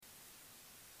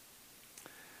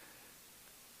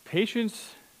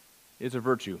Patience is a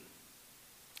virtue.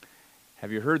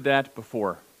 Have you heard that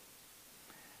before?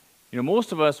 You know,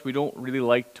 most of us, we don't really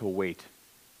like to wait.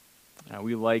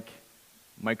 We like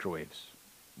microwaves.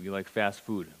 We like fast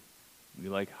food. We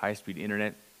like high-speed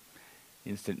internet,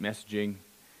 instant messaging,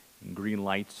 and green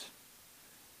lights.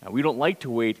 We don't like to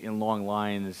wait in long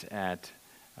lines at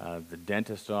the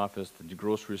dentist's office, the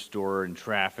grocery store, in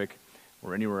traffic,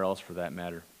 or anywhere else for that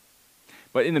matter.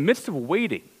 But in the midst of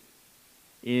waiting,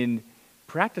 in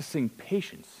practicing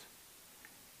patience,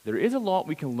 there is a lot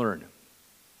we can learn.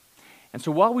 And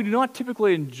so while we do not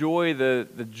typically enjoy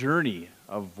the journey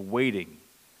of waiting,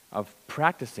 of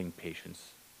practicing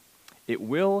patience, it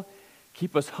will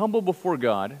keep us humble before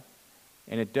God,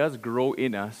 and it does grow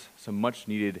in us some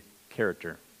much-needed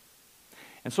character.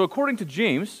 And so according to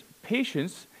James,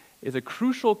 patience is a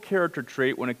crucial character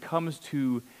trait when it comes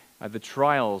to the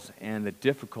trials and the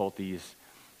difficulties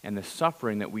and the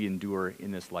suffering that we endure in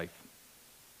this life.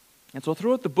 And so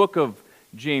throughout the book of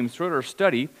James, throughout our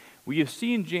study, we have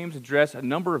seen James address a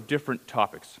number of different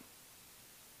topics.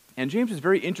 And James is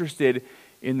very interested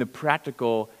in the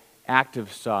practical,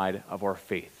 active side of our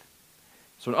faith.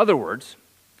 So in other words,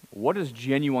 what does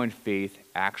genuine faith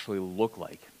actually look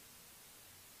like?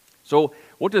 So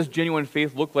what does genuine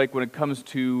faith look like when it comes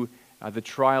to the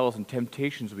trials and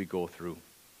temptations we go through?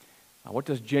 What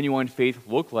does genuine faith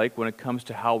look like when it comes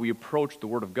to how we approach the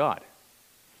Word of God?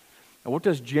 And what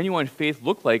does genuine faith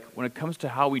look like when it comes to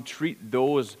how we treat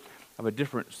those of a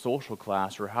different social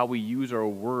class, or how we use our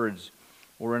words,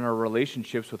 or in our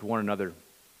relationships with one another?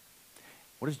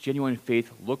 What does genuine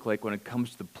faith look like when it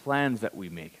comes to the plans that we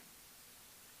make?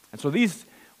 And so these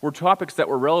were topics that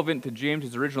were relevant to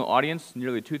James's original audience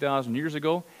nearly 2,000 years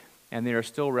ago, and they are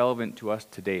still relevant to us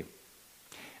today.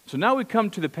 So now we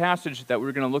come to the passage that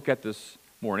we're going to look at this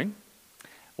morning.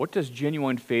 What does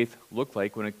genuine faith look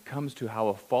like when it comes to how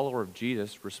a follower of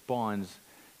Jesus responds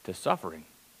to suffering?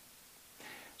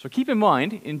 So keep in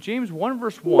mind, in James 1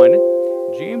 verse 1,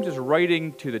 James is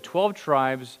writing to the 12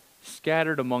 tribes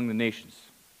scattered among the nations.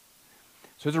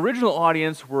 So his original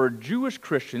audience were Jewish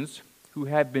Christians who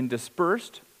had been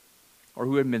dispersed or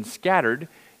who had been scattered,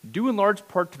 due in large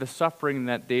part to the suffering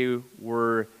that they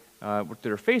were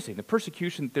facing, the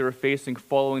persecution that they were facing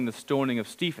following the stoning of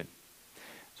Stephen.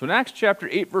 So in Acts chapter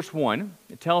 8, verse 1,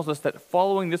 it tells us that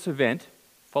following this event,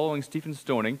 following Stephen's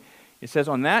stoning, it says,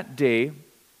 "On that day,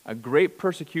 a great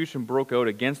persecution broke out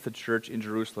against the church in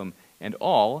Jerusalem, and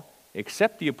all,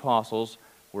 except the apostles,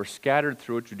 were scattered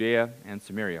throughout Judea and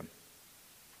Samaria."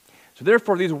 So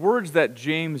therefore, these words that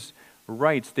James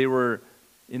writes, they were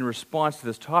in response to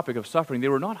this topic of suffering. They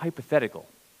were not hypothetical.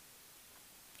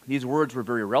 These words were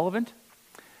very relevant,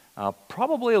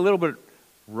 probably a little bit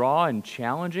raw and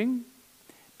challenging,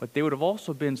 but they would have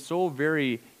also been so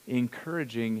very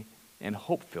encouraging and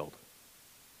hope-filled.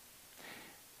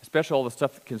 Especially all the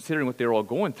stuff, considering what they were all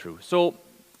going through. So,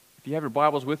 if you have your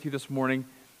Bibles with you this morning,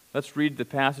 let's read the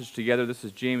passage together. This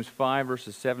is James 5,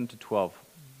 verses 7 to 12.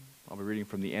 I'll be reading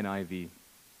from the NIV. It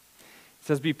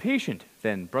says, "Be patient,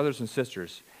 then, brothers and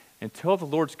sisters, until the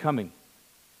Lord's coming.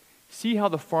 See how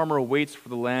the farmer waits for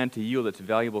the land to yield its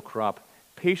valuable crop,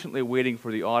 patiently waiting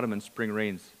for the autumn and spring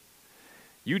rains.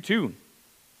 You too,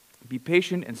 be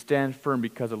patient and stand firm,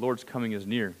 because the Lord's coming is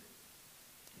near.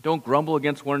 Don't grumble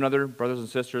against one another, brothers and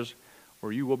sisters,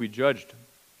 or you will be judged.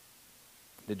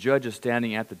 The judge is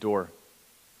standing at the door.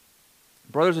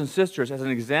 Brothers and sisters, as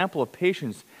an example of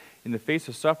patience in the face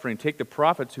of suffering, take the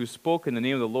prophets who spoke in the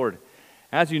name of the Lord.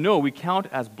 As you know, we count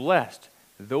as blessed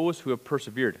those who have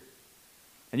persevered.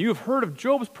 And you have heard of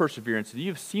Job's perseverance, and you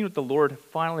have seen what the Lord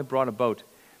finally brought about.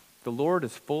 The Lord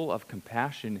is full of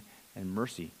compassion and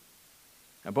mercy.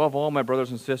 Above all, my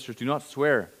brothers and sisters, do not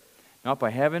swear, not by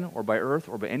heaven or by earth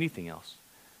or by anything else.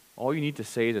 All you need to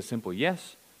say is a simple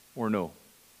yes or no.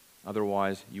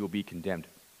 Otherwise, you will be condemned."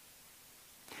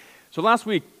 So last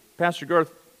week, Pastor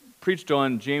Garth preached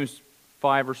on James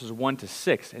 5, verses 1 to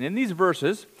 6. And in these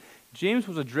verses, James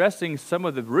was addressing some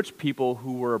of the rich people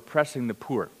who were oppressing the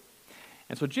poor.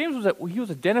 And so James was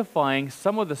identifying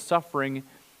some of the suffering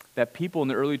that people in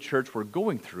the early church were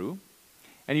going through,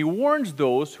 and he warns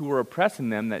those who were oppressing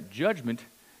them that judgment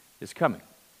is coming.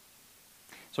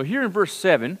 So here in verse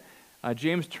 7,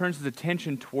 James turns his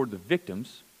attention toward the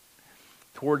victims,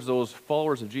 towards those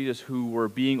followers of Jesus who were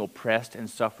being oppressed and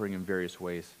suffering in various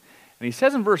ways. And he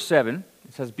says in verse 7,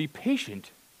 it says, "Be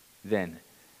patient then,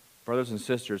 brothers and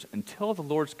sisters, until the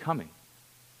Lord's coming."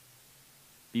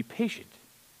 Be patient.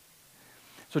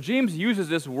 So James uses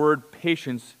this word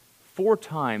patience 4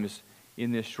 times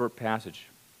in this short passage.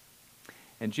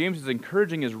 And James is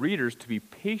encouraging his readers to be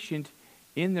patient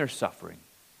in their suffering,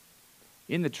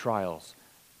 in the trials,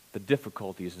 the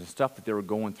difficulties and stuff that they were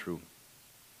going through.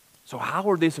 So how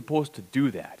are they supposed to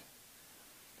do that?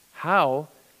 How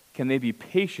can they be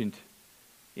patient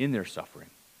in their suffering?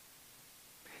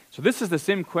 So this is the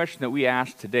same question that we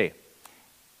ask today.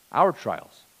 Our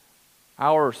trials,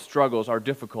 our struggles, our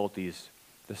difficulties,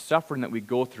 the suffering that we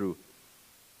go through,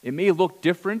 it may look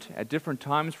different at different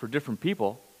times for different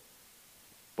people,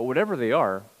 but whatever they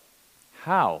are,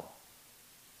 how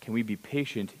can we be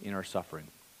patient in our suffering?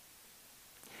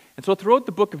 And so throughout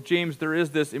the book of James, there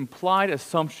is this implied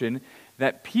assumption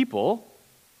that people,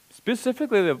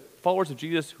 specifically the followers of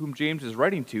Jesus whom James is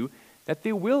writing to, that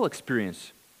they will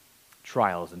experience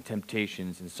trials and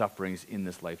temptations and sufferings in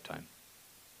this lifetime.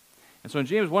 And so in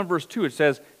James 1 verse 2 it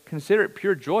says, "Consider it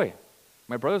pure joy,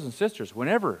 my brothers and sisters,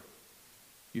 whenever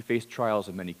you face trials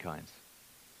of many kinds."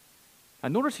 Now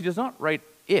notice he does not write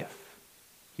if,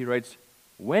 he writes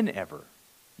whenever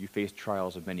you face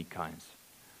trials of many kinds.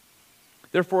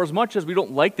 Therefore, as much as we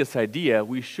don't like this idea,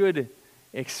 we should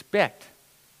expect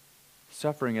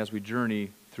suffering as we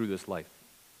journey through this life.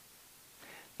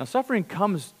 Now, suffering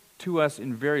comes to us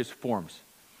in various forms.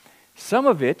 Some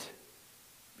of it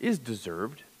is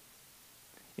deserved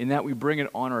in that we bring it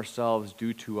on ourselves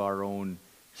due to our own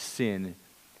sin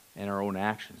and our own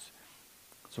actions.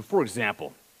 So, for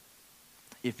example,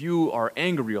 if you are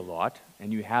angry a lot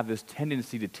and you have this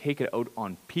tendency to take it out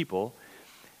on people,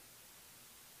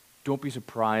 don't be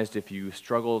surprised if you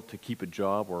struggle to keep a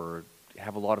job or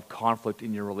have a lot of conflict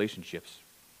in your relationships.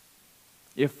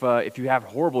 If you have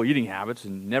horrible eating habits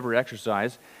and never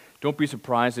exercise, don't be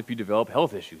surprised if you develop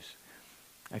health issues.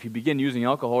 If you begin using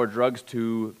alcohol or drugs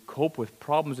to cope with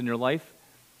problems in your life,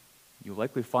 you'll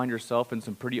likely find yourself in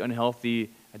some pretty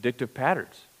unhealthy addictive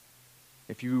patterns.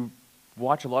 If you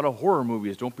watch a lot of horror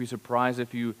movies, don't be surprised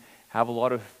if you have a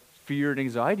lot of fear and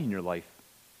anxiety in your life.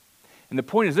 And the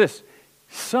point is this: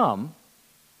 some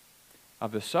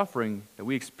of the suffering that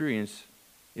we experience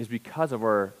is because of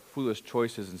our foolish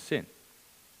choices and sin.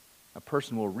 A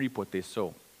person will reap what they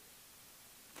sow.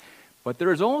 But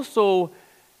there is also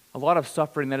a lot of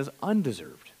suffering that is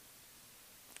undeserved.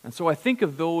 And so I think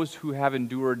of those who have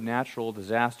endured natural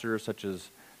disasters such as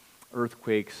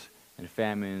earthquakes and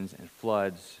famines and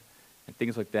floods and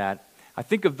things like that. I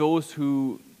think of those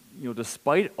who,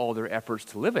 despite all their efforts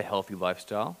to live a healthy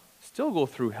lifestyle, still go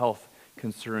through health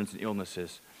concerns and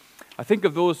illnesses. I think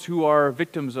of those who are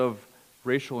victims of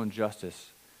racial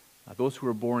injustice, those who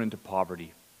are born into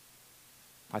poverty.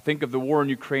 I think of the war in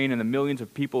Ukraine and the millions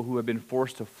of people who have been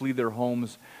forced to flee their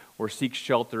homes or seek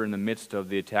shelter in the midst of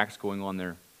the attacks going on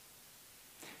there.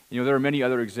 There are many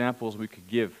other examples we could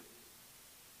give.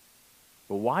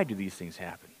 But why do these things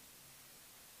happen?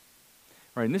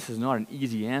 Right, and this is not an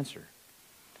easy answer.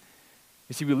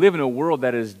 You see, we live in a world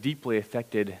that is deeply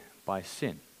affected by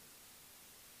sin.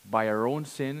 By our own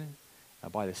sin,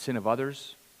 by the sin of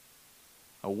others.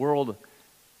 A world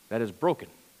that is broken.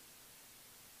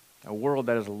 A world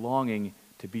that is longing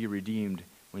to be redeemed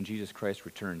when Jesus Christ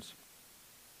returns.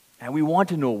 And we want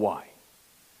to know why.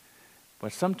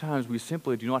 But sometimes we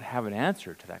simply do not have an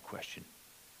answer to that question.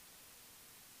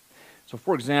 So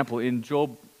for example, in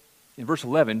Job, in verse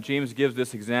 11, James gives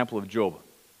this example of Job.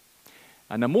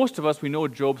 Now most of us, we know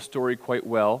Job's story quite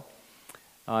well.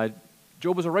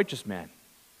 Job was a righteous man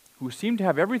who seemed to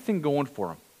have everything going for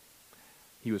him.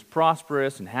 He was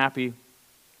prosperous and happy.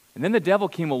 And then the devil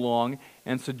came along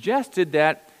and suggested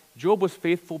that Job was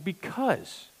faithful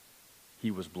because he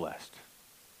was blessed.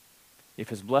 If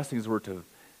his blessings were to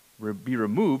be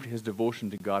removed, his devotion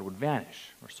to God would vanish,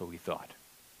 or so he thought.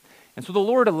 And so the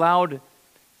Lord allowed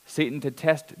Satan to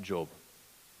test Job.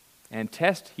 And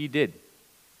test he did.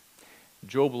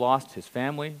 Job lost his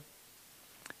family,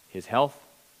 his health,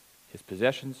 his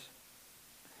possessions.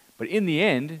 But in the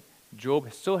end,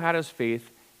 Job still had his faith,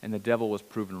 and the devil was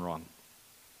proven wrong.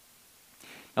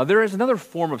 Now there is another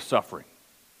form of suffering,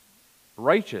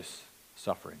 righteous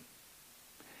suffering.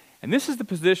 And this is the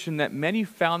position that many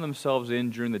found themselves in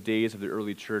during the days of the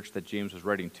early church that James was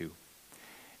writing to.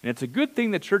 And it's a good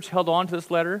thing the church held on to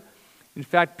this letter. In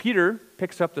fact, Peter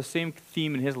picks up the same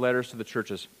theme in his letters to the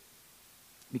churches.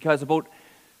 Because about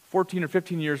 14 or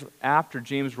 15 years after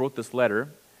James wrote this letter,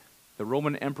 the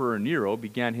Roman Emperor Nero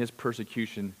began his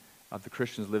persecution of the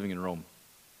Christians living in Rome.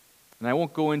 And I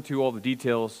won't go into all the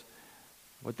details,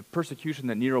 but the persecution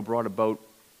that Nero brought about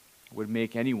would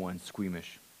make anyone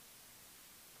squeamish.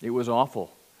 It was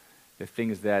awful, the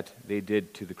things that they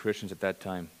did to the Christians at that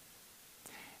time.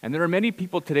 And there are many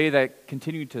people today that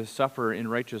continue to suffer in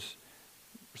righteous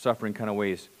suffering kind of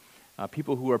ways.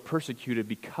 People who are persecuted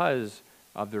because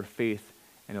of their faith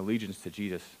and allegiance to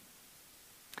Jesus.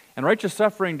 And righteous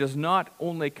suffering does not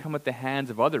only come at the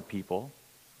hands of other people,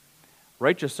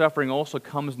 righteous suffering also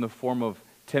comes in the form of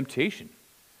temptation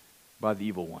by the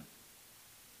evil one.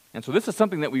 And so this is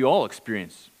something that we all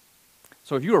experience.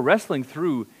 So if you are wrestling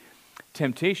through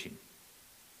temptation,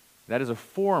 that is a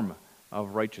form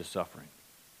of righteous suffering.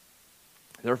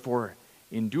 Therefore,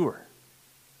 endure.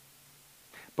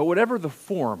 But whatever the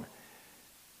form,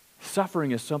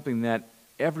 suffering is something that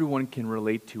everyone can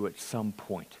relate to at some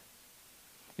point.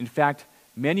 In fact,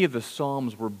 many of the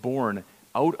Psalms were born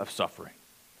out of suffering.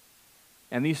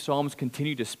 And these Psalms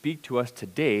continue to speak to us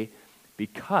today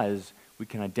because we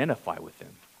can identify with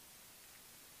them.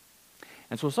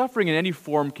 And so suffering in any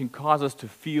form can cause us to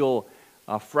feel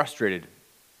frustrated,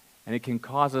 and it can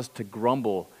cause us to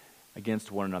grumble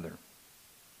against one another.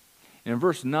 And in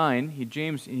verse 9,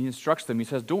 James instructs them, he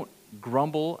says, don't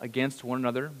grumble against one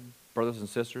another, brothers and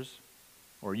sisters,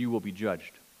 or you will be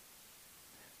judged.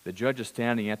 The judge is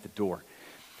standing at the door.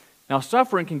 Now,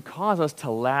 suffering can cause us to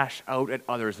lash out at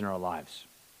others in our lives.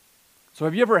 So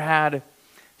have you ever had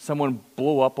someone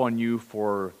blow up on you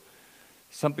for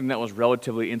something that was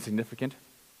relatively insignificant?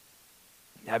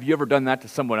 Have you ever done that to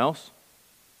someone else?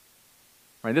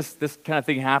 Right, this kind of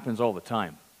thing happens all the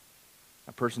time.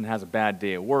 A person has a bad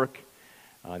day at work,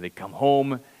 they come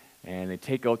home, and they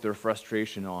take out their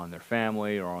frustration on their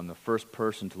family or on the first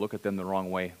person to look at them the wrong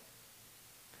way.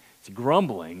 See,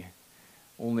 grumbling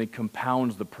only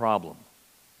compounds the problem.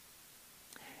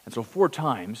 And so 4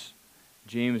 times,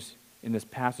 James, in this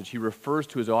passage, he refers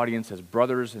to his audience as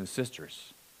brothers and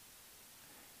sisters.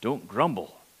 Don't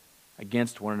grumble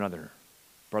against one another,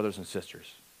 brothers and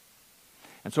sisters.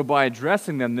 And so by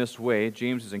addressing them this way,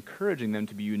 James is encouraging them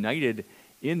to be united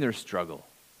in their struggle,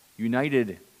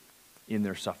 united in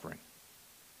their suffering.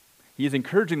 He is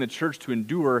encouraging the church to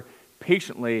endure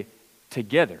patiently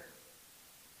together.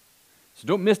 So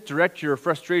don't misdirect your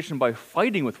frustration by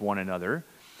fighting with one another.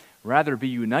 Rather, be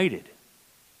united.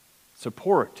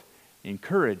 Support,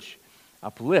 encourage,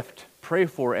 uplift, pray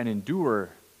for, and endure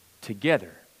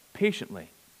together, patiently.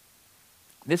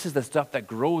 This is the stuff that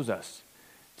grows us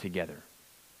together.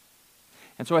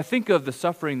 And so I think of the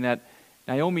suffering that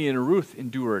Naomi and Ruth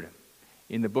endured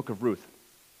in the book of Ruth.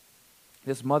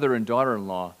 This mother and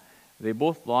daughter-in-law, they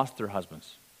both lost their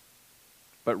husbands.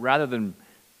 But rather than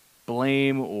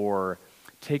blame or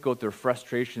take out their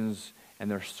frustrations and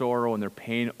their sorrow and their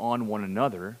pain on one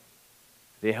another,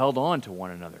 they held on to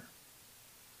one another.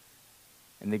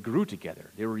 And they grew together.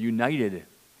 They were united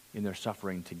in their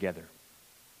suffering together.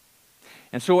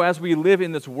 And so as we live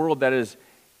in this world that is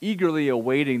eagerly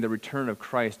awaiting the return of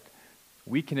Christ,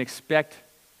 we can expect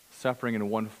suffering in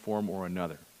one form or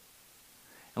another.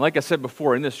 And like I said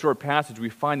before, in this short passage, we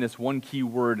find this one key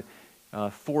word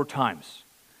 4 times.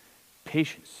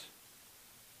 Patience.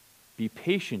 Be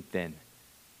patient then,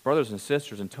 brothers and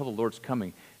sisters, until the Lord's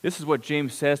coming. This is what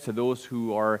James says to those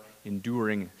who are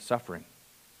enduring suffering.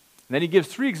 And then he gives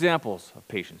 3 examples of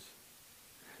patience.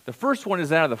 The first one is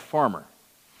that of the farmer.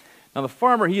 Now the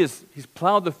farmer, he's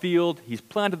plowed the field, he's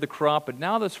planted the crop, but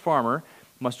now this farmer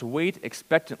must wait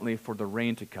expectantly for the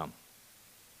rain to come.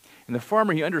 And the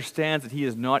farmer, he understands that he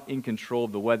is not in control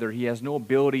of the weather. He has no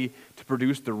ability to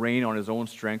produce the rain on his own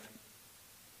strength.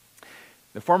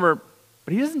 The farmer,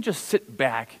 but he doesn't just sit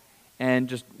back and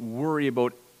just worry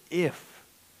about if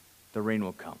the rain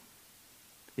will come.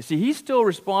 You see, he's still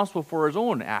responsible for his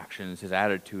own actions, his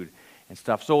attitude and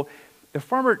stuff. So the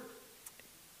farmer,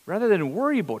 rather than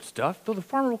worry about stuff, though, the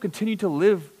farmer will continue to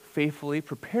live faithfully,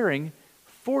 preparing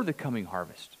for the coming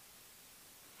harvest.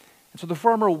 And so the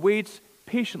farmer waits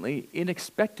patiently in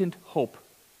expectant hope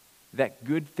that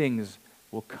good things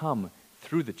will come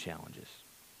through the challenges.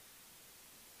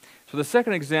 So the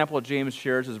second example that James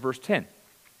shares is verse 10,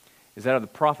 is that of the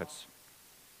prophets.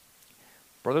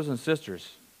 Brothers and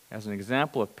sisters, as an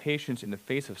example of patience in the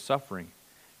face of suffering,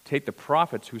 take the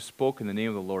prophets who spoke in the name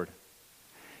of the Lord.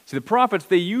 See, the prophets,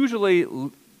 they usually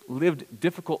lived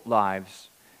difficult lives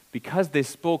because they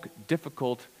spoke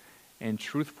difficult and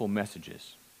truthful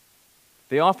messages.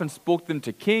 They often spoke them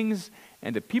to kings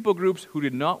and to people groups who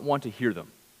did not want to hear them.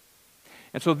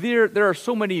 And so there are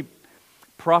so many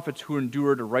prophets who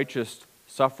endured righteous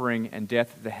suffering and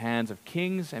death at the hands of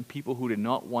kings and people who did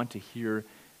not want to hear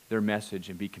their message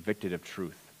and be convicted of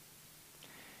truth.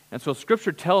 And so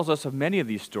Scripture tells us of many of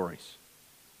these stories.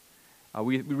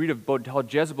 We read about how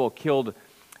Jezebel killed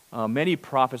many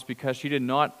prophets because she did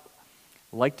not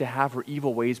like to have her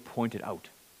evil ways pointed out.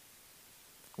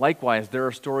 Likewise, there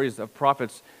are stories of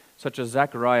prophets such as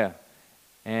Zechariah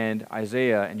and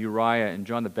Isaiah and Uriah and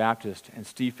John the Baptist and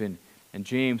Stephen and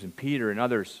James and Peter and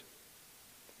others.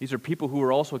 These are people who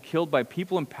were also killed by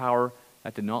people in power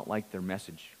that did not like their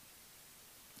message.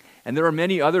 And there are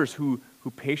many others who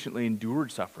patiently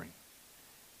endured suffering.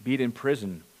 be it in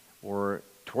prison or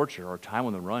torture or time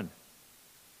on the run.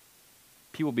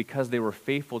 People because they were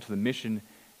faithful to the mission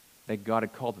that God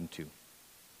had called them to.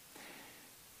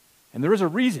 And there is a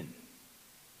reason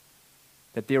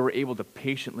that they were able to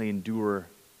patiently endure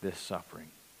this suffering.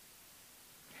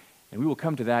 And we will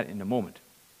come to that in a moment.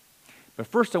 But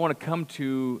first I want to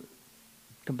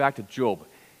come back to Job.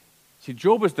 See,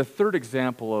 Job is the third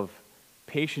example of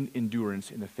patient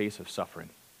endurance in the face of suffering.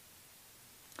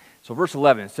 So verse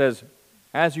 11, it says,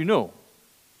 "As you know,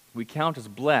 we count as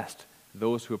blessed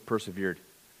those who have persevered.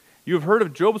 You have heard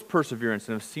of Job's perseverance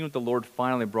and have seen what the Lord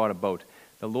finally brought about.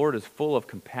 The Lord is full of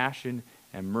compassion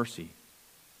and mercy."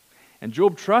 And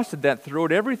Job trusted that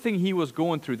throughout everything he was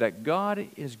going through, that God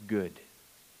is good.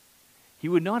 He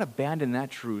would not abandon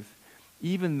that truth,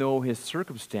 even though his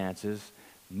circumstances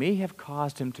may have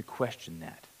caused him to question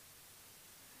that.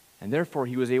 And therefore,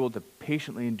 he was able to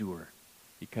patiently endure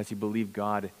because he believed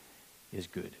God is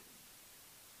good.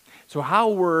 So how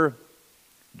were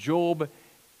Job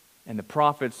and the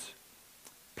prophets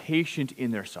patient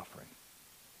in their suffering?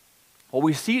 Well,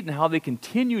 we see it in how they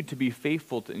continued to be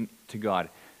faithful to God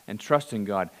and trust in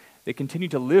God. They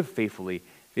continued to live faithfully.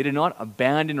 They did not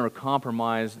abandon or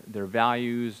compromise their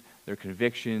values, their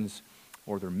convictions,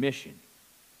 or their mission.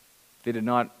 They did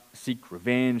not seek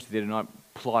revenge. They did not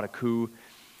plot a coup.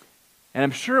 And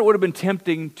I'm sure it would have been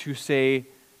tempting to say,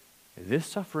 this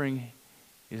suffering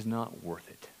is not worth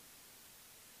it.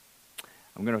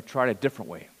 I'm going to try it a different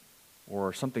way,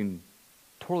 or something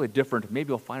totally different.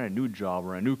 Maybe I'll find a new job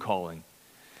or a new calling.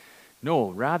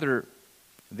 No, rather,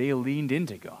 they leaned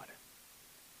into God,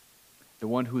 the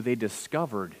one who they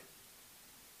discovered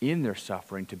in their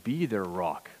suffering to be their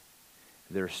rock,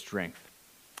 their strength,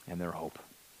 and their hope.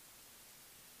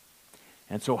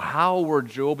 And so how were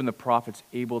Job and the prophets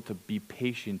able to be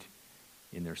patient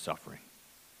in their suffering?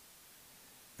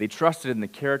 They trusted in the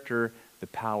character, the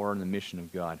power, and the mission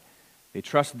of God. They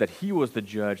trusted that he was the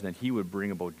judge and that he would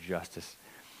bring about justice.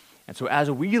 And so as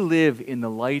we live in the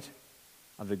light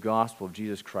of the gospel of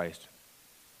Jesus Christ,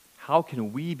 how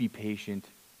can we be patient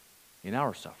in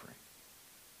our suffering?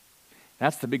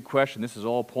 That's the big question this is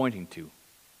all pointing to.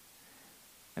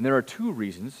 And there are two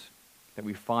reasons that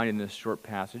we find in this short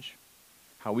passage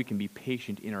how we can be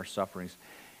patient in our sufferings.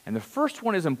 And the first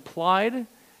one is implied,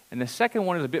 and the second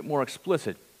one is a bit more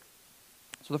explicit.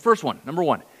 So the first one, number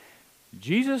one,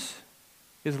 Jesus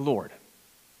is Lord.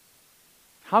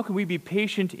 How can we be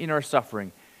patient in our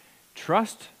suffering?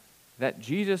 Trust that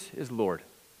Jesus is Lord.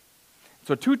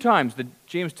 So two times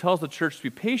James tells the church to be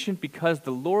patient because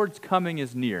the Lord's coming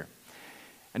is near.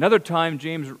 Another time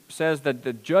James says that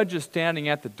the judge is standing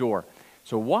at the door.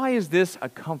 So why is this a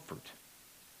comfort?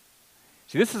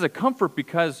 See, this is a comfort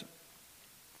because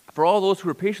for all those who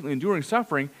are patiently enduring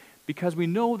suffering, because we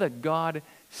know that God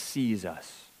sees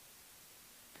us.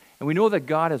 And we know that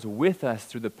God is with us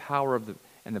through the power of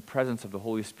and the presence of the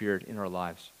Holy Spirit in our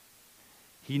lives.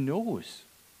 He knows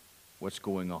what's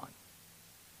going on.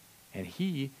 And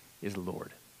he is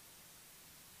Lord.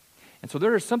 And so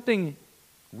there is something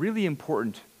really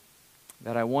important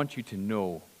that I want you to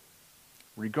know,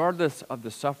 regardless of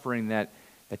the suffering that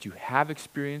you have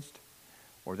experienced,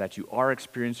 or that you are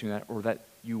experiencing that, or that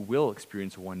you will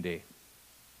experience one day.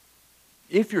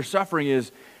 If your suffering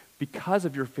is because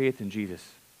of your faith in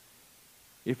Jesus,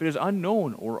 if it is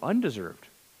unknown or undeserved,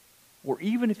 or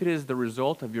even if it is the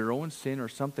result of your own sin or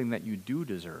something that you do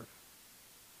deserve,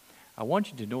 I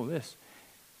want you to know this,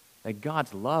 that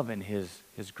God's love and his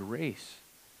grace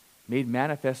made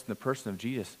manifest in the person of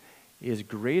Jesus is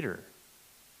greater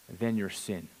than your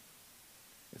sin.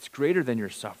 It's greater than your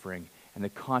suffering and the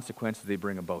consequences they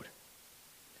bring about.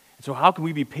 And so how can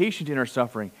we be patient in our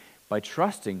suffering? By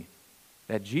trusting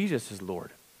that Jesus is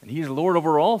Lord. And he is Lord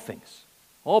over all things,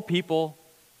 all people,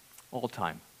 all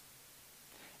time.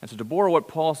 And so to borrow what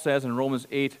Paul says in Romans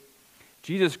 8,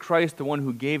 Jesus Christ, the one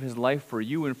who gave his life for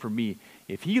you and for me,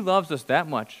 if he loves us that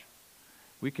much,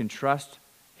 we can trust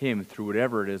him through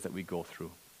whatever it is that we go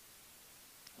through.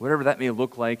 Whatever that may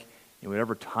look like, in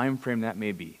whatever time frame that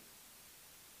may be.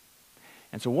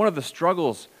 And so one of the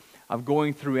struggles of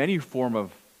going through any form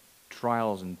of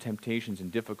trials and temptations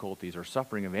and difficulties or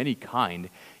suffering of any kind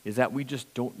is that we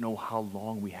just don't know how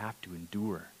long we have to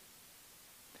endure.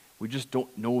 We just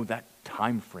don't know that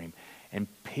time frame. And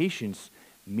patience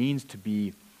means to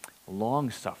be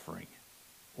long-suffering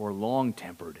or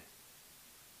long-tempered.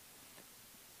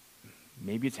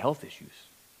 Maybe it's health issues,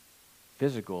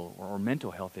 physical or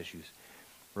mental health issues,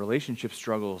 relationship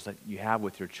struggles that you have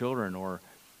with your children or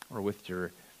with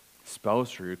your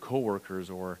spouse or your coworkers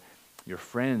or your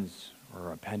friends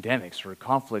or pandemics or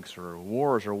conflicts or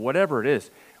wars or whatever it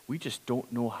is. We just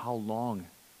don't know how long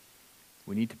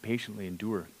We need to patiently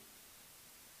endure.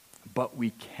 But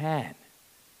we can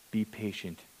be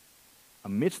patient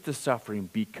amidst the suffering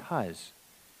because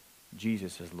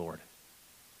Jesus is Lord.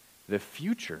 The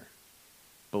future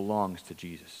belongs to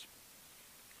Jesus.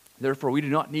 Therefore, we do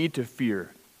not need to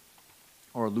fear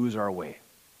or lose our way.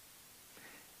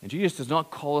 And Jesus does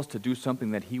not call us to do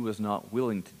something that he was not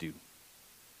willing to do.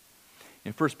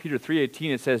 In 1 Peter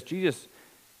 3:18 it says,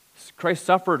 Christ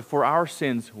suffered for our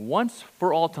sins once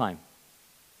for all time.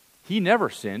 He never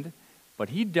sinned, but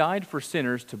he died for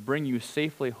sinners to bring you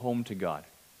safely home to God.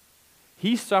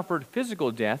 He suffered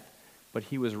physical death, but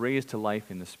he was raised to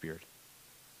life in the Spirit.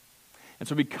 And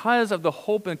so because of the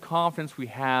hope and confidence we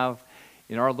have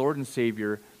in our Lord and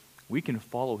Savior, we can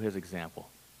follow his example.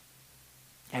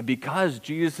 And because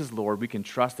Jesus is Lord, we can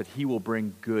trust that he will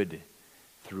bring good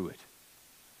through it.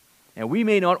 And we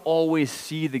may not always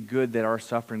see the good that our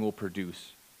suffering will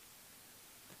produce.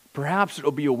 Perhaps it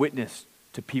will be a witness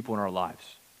to people in our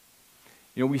lives.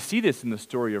 You know, we see this in the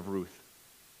story of Ruth.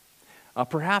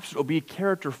 Perhaps it will be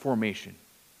character formation.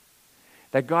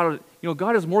 That God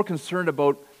is more concerned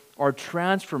about our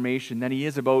transformation than he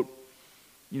is about,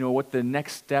 what the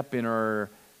next step in our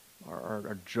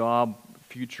job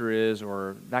future is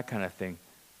or that kind of thing.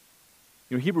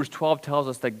 Hebrews 12 tells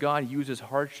us that God uses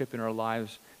hardship in our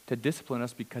lives to discipline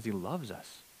us because he loves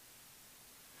us.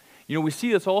 We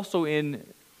see this also in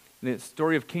the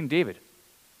story of King David.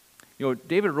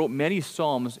 David wrote many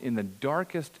psalms in the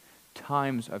darkest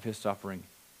times of his suffering.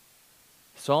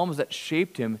 Psalms that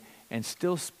shaped him and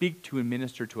still speak to and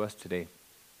minister to us today.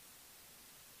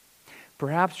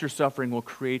 Perhaps your suffering will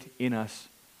create in us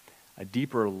a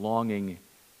deeper longing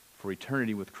for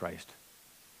eternity with Christ.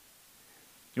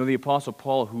 The Apostle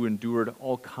Paul, who endured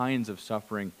all kinds of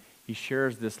suffering, he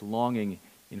shares this longing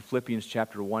in Philippians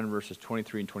chapter 1, verses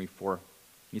 23 and 24.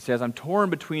 He says, I'm torn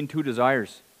between two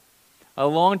desires. I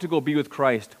long to go be with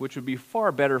Christ, which would be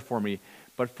far better for me,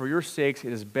 but for your sakes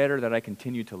it is better that I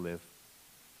continue to live.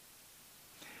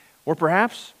 Or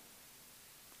perhaps,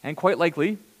 and quite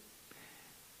likely,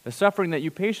 the suffering that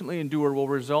you patiently endure will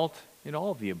result in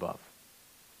all of the above.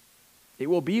 It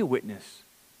will be a witness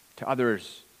to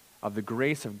others of the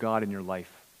grace of God in your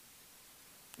life.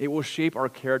 It will shape our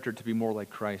character to be more like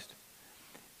Christ.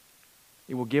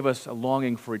 It will give us a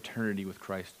longing for eternity with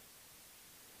Christ.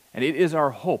 And it is our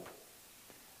hope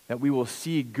that we will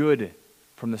see good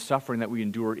from the suffering that we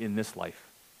endure in this life.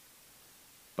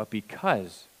 But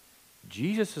because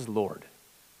Jesus is Lord,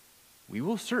 we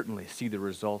will certainly see the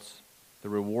results, the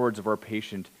rewards of our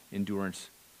patient endurance.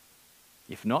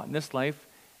 If not in this life,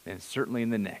 then certainly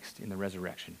in the next, in the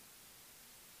resurrection.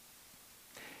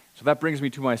 So that brings me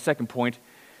to my second point.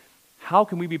 How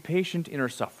can we be patient in our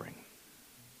suffering?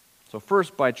 So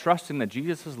first, by trusting that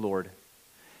Jesus is Lord.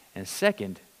 And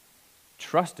second,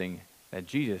 trusting that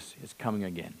Jesus is coming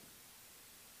again.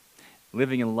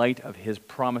 Living in light of his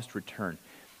promised return.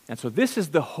 And so this is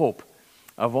the hope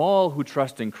of all who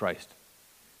trust in Christ.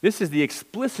 This is the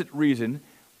explicit reason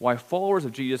why followers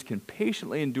of Jesus can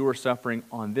patiently endure suffering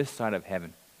on this side of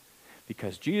heaven.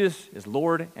 Because Jesus is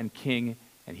Lord and King,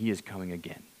 and he is coming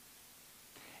again.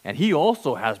 And he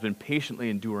also has been patiently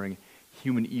enduring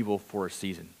human evil for a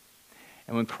season.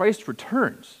 And when Christ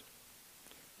returns,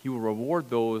 he will reward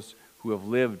those who have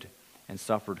lived and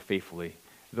suffered faithfully,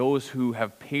 those who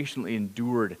have patiently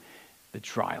endured the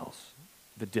trials,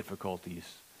 the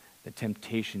difficulties, the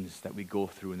temptations that we go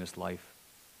through in this life.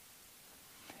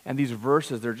 And these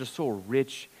verses, they're just so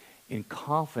rich in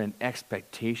confident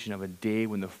expectation of a day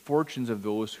when the fortunes of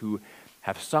those who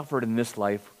have suffered in this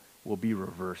life will be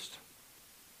reversed.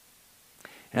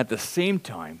 And at the same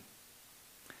time,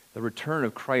 the return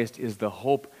of Christ is the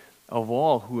hope of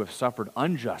all who have suffered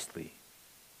unjustly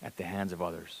at the hands of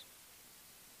others.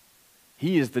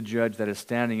 He is the judge that is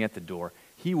standing at the door.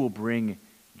 He will bring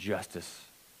justice.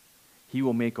 He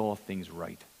will make all things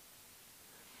right.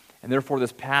 And therefore,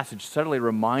 this passage subtly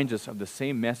reminds us of the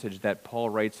same message that Paul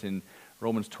writes in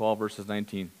Romans 12, verses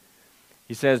 19.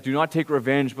 He says, do not take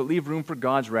revenge, but leave room for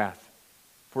God's wrath.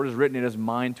 For it is written, it is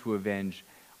mine to avenge.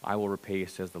 I will repay,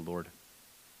 says the Lord.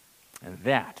 And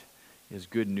that is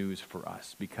good news for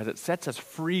us because it sets us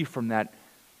free from that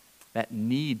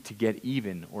need to get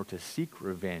even or to seek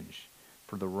revenge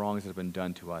for the wrongs that have been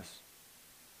done to us.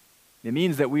 It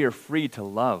means that we are free to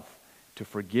love, to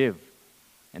forgive,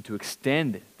 and to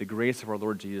extend the grace of our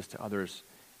Lord Jesus to others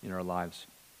in our lives.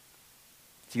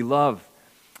 See, love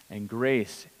and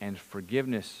grace and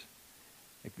forgiveness,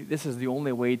 this is the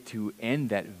only way to end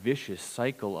that vicious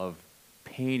cycle of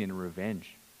pain and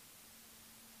revenge.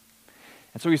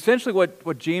 And so essentially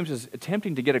what James is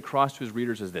attempting to get across to his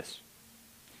readers is this.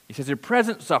 He says, your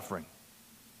present suffering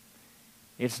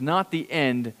it's not the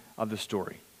end of the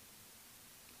story.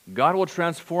 God will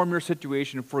transform your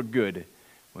situation for good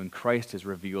when Christ is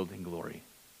revealed in glory.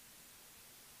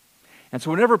 And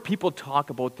so whenever people talk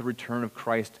about the return of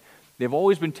Christ, they've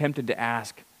always been tempted to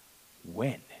ask,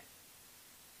 when?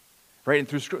 Right? And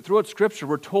throughout Scripture,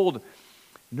 we're told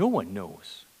no one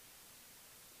knows.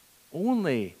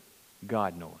 Only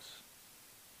God knows.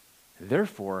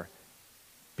 Therefore,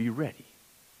 be ready.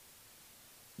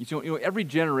 You know, every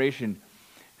generation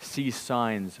sees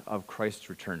signs of Christ's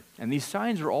return. And these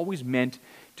signs are always meant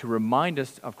to remind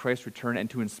us of Christ's return and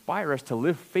to inspire us to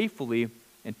live faithfully,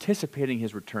 anticipating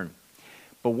his return.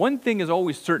 But one thing is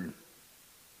always certain.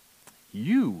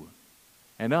 You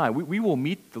and I, we will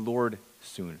meet the Lord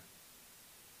soon.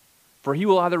 For he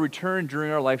will either return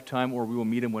during our lifetime or we will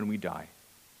meet him when we die.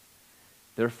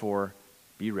 Therefore,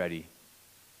 be ready.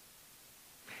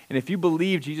 And if you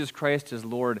believe Jesus Christ is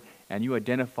Lord and you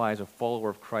identify as a follower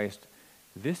of Christ,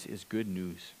 this is good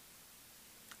news.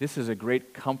 This is a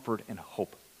great comfort and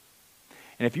hope.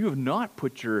 And if you have not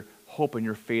put your hope and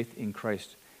your faith in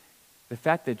Christ, the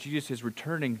fact that Jesus is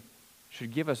returning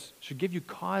should give you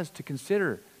cause to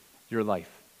consider your life,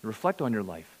 reflect on your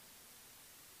life.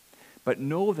 But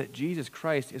know that Jesus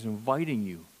Christ is inviting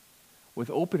you with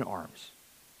open arms,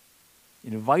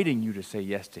 inviting you to say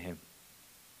yes to him.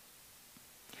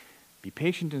 Be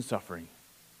patient in suffering.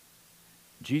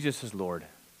 Jesus is Lord.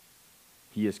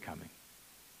 He is coming.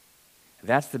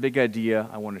 That's the big idea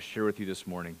I want to share with you this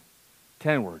morning.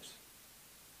 10 words.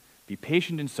 Be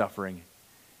patient in suffering.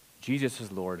 Jesus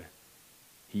is Lord.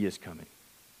 He is coming.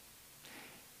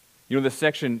 You know, this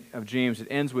section of James, it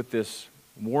ends with this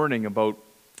warning about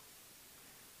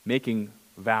making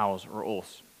vows or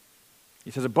oaths.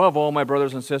 He says, above all, my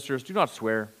brothers and sisters, do not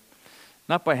swear,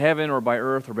 not by heaven or by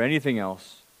earth or by anything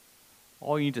else.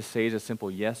 All you need to say is a simple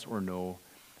yes or no,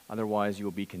 otherwise you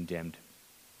will be condemned.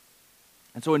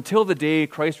 And so until the day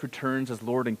Christ returns as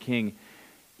Lord and King,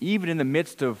 even in the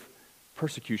midst of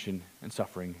persecution and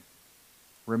suffering,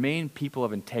 remain people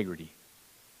of integrity.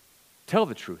 Tell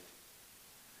the truth.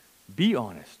 Be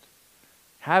honest.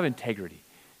 Have integrity.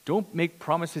 Don't make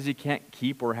promises you can't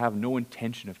keep or have no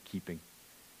intention of keeping,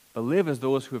 but live as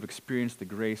those who have experienced the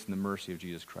grace and the mercy of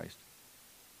Jesus Christ.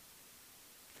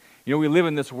 You know, we live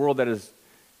in this world that is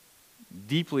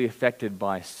deeply affected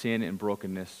by sin and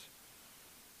brokenness.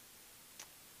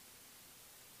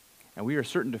 And we are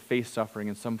certain to face suffering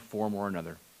in some form or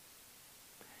another.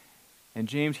 And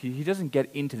James, he doesn't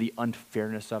get into the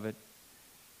unfairness of it.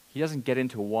 He doesn't get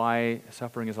into why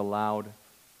suffering is allowed.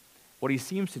 What he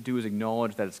seems to do is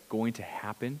acknowledge that it's going to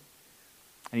happen.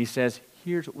 And he says,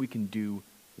 here's what we can do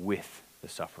with the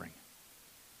suffering.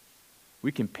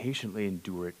 We can patiently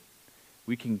endure it.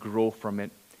 We can grow from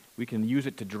it. We can use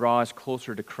it to draw us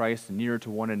closer to Christ and nearer to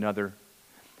one another.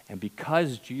 And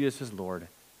because Jesus is Lord,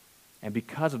 and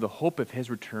because of the hope of his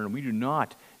return, we do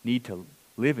not need to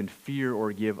live in fear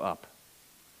or give up.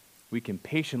 We can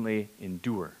patiently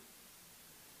endure.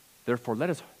 Therefore, let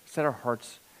us set our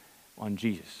hearts on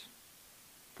Jesus,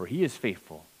 for he is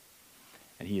faithful,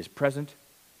 and he is present,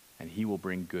 and he will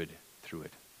bring good through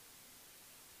it.